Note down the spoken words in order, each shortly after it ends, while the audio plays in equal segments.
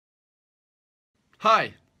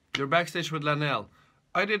Hi, you're Backstage with Lennyl.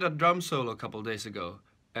 I did a drum solo a couple days ago,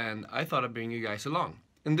 and I thought I'd bring you guys along.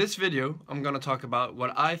 In this video, I'm gonna talk about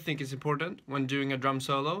what I think is important when doing a drum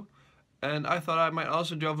solo, and I thought I might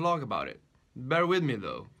also do a vlog about it. Bear with me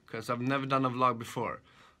though, because I've never done a vlog before,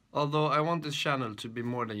 although I want this channel to be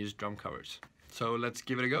more than just drum covers. So let's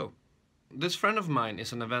give it a go. This friend of mine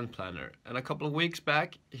is an event planner, and a couple of weeks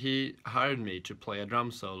back, he hired me to play a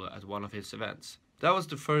drum solo at one of his events. That was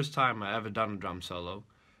the first time I ever done a drum solo,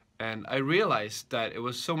 and I realized that it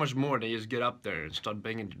was so much more than just get up there and start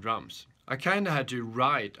banging the drums. I kinda had to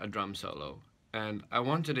write a drum solo, and I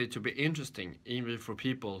wanted it to be interesting even for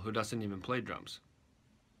people who doesn't even play drums.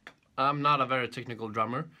 I'm not a very technical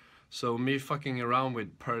drummer, so me fucking around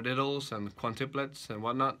with paradiddles and quintuplets and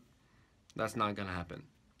whatnot, that's not gonna happen.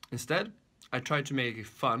 Instead, I tried to make it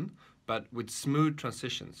fun, but with smooth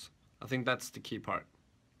transitions. I think that's the key part.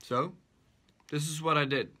 So, this is what I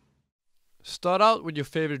did. Start out with your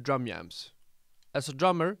favorite drum yams. As a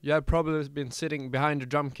drummer, you have probably been sitting behind the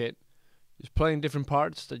drum kit, just playing different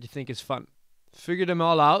parts that you think is fun. Figure them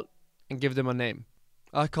all out and give them a name.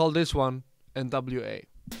 I call this one NWA.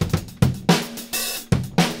 Fuck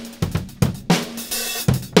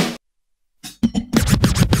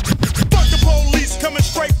the police coming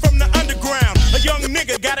straight from the underground. A young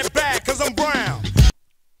nigga got it bad 'cause I'm brown.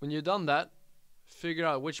 When you've done that, figure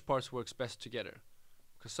out which parts works best together,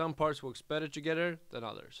 because some parts works better together than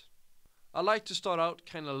others. I like to start out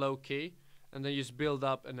kinda low key and then just build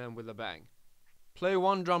up and then with a bang. Play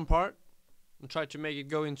one drum part and try to make it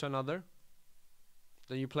go into another.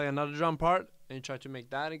 Then you play another drum part and you try to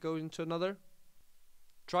make that go into another.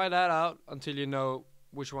 Try that out until you know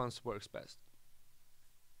which ones works best.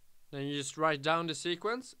 Then you just write down the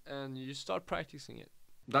sequence and you start practicing it.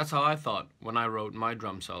 That's how I thought when I wrote my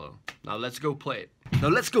drum solo. Now let's go play it. Now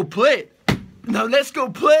let's go play it. Now let's go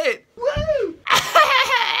play it. Woo!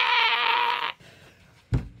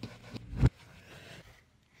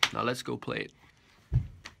 Now let's go play it.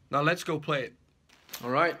 Now let's go play it.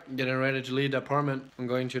 Alright, getting ready to leave the apartment. I'm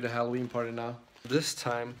going to the Halloween party now. This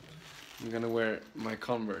time, I'm gonna wear my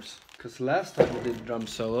Converse. Because last time I did a drum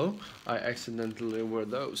solo, I accidentally wore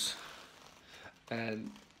those.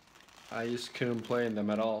 And I just couldn't play in them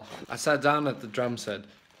at all. I sat down at the drum set,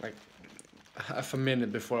 like half a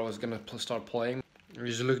minute before I was gonna start playing. I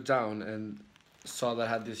just looked down and saw that I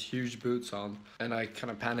had these huge boots on, and I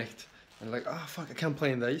kind of panicked and like, oh fuck, I can't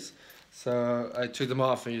play in these. So I took them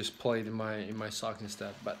off and just played in my socks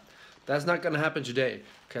instead. But that's not gonna happen today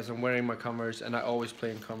because I'm wearing my Converse and I always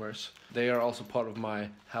play in Converse. They are also part of my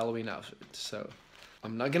Halloween outfit, so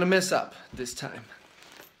I'm not gonna mess up this time.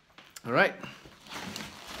 All right.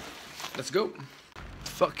 Let's go.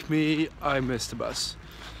 Fuck me, I missed the bus.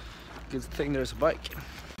 Good thing there's a bike.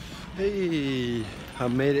 Hey, I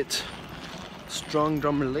made it. Strong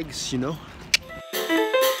drummer legs, you know.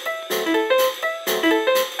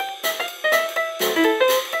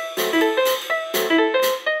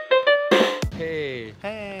 Hey.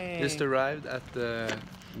 Just arrived at the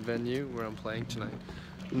venue where I'm playing tonight.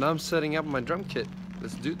 Now I'm setting up my drum kit.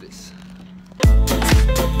 Let's do this.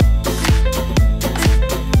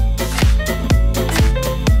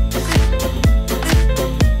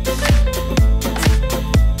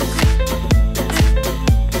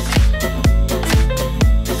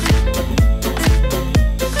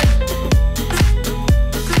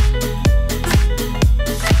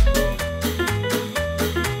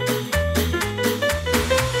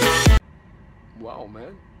 Wow,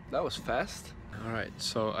 man, that was fast. Alright,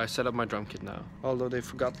 so I set up my drum kit now. Although they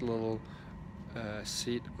forgot the little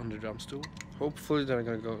seat on the drum stool. Hopefully they're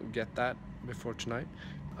gonna go get that before tonight.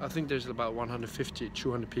 I think there's about 150,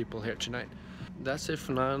 200 people here tonight. That's it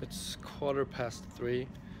for now. It's 3:15.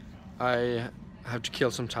 I have to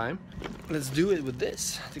kill some time. Let's do it with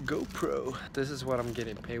this, the GoPro. This is what I'm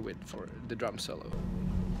getting paid with for the drum solo.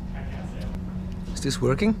 Is this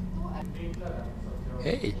working?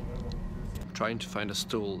 Hey! Trying to find a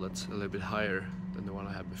stool that's a little bit higher than the one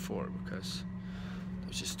I had before because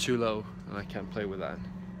it's just too low and I can't play with that.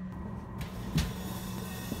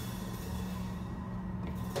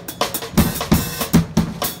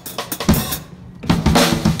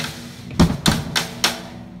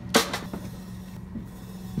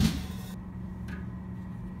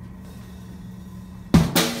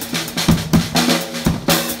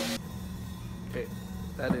 Okay,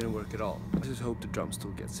 that didn't work at all. I just hope the drum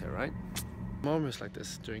stool gets here, right? I'm always like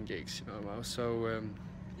this during gigs, you know. I was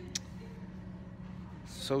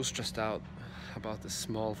so stressed out about the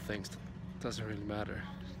small things that doesn't really matter.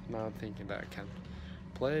 Now I'm thinking that I can't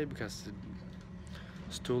play because the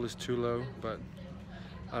stool is too low, but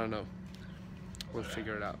I don't know. we'll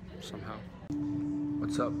figure it out somehow.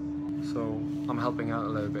 What's up? So I'm helping out a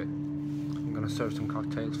little bit. I'm gonna serve some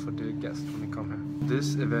cocktails for the guests when they come here.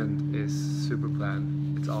 This event is super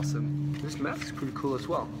planned. It's awesome. This map is pretty cool as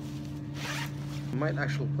well. I might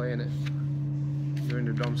actually play in it during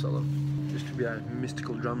the drum solo, just to be a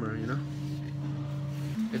mystical drummer, you know?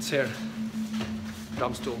 It's here.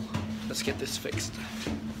 Drum stool. Let's get this fixed.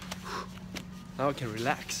 Now I can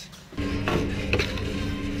relax.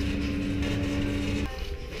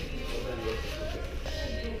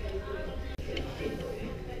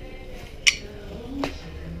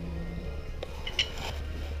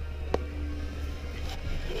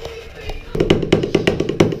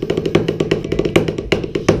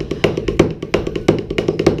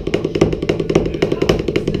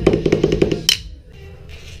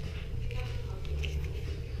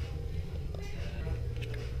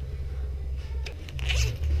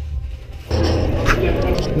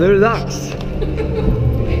 Nu är det dags!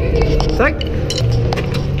 Tack!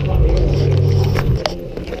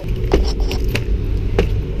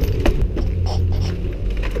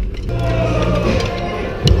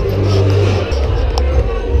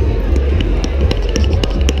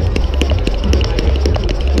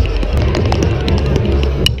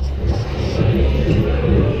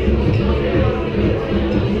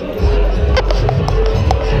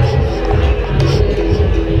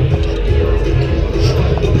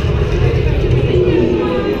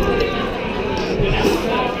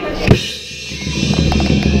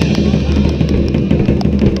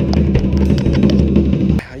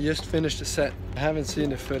 Just finished the set. I haven't seen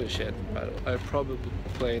the footage yet, but I probably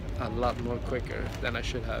played a lot more quicker than I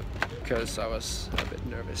should have because I was a bit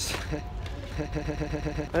nervous.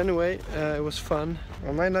 Anyway, it was fun.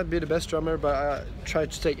 I might not be the best drummer, but I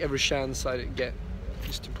tried to take every chance I get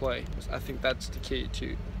just to play. I think that's the key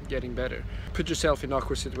to getting better. Put yourself in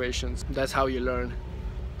awkward situations. That's how you learn.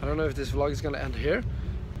 I don't know if this vlog is gonna end here.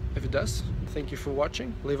 If it does, thank you for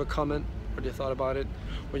watching. Leave a comment what you thought about it,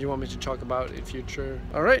 what you want me to talk about in future.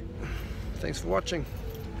 All right, thanks for watching.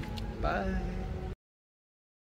 Bye.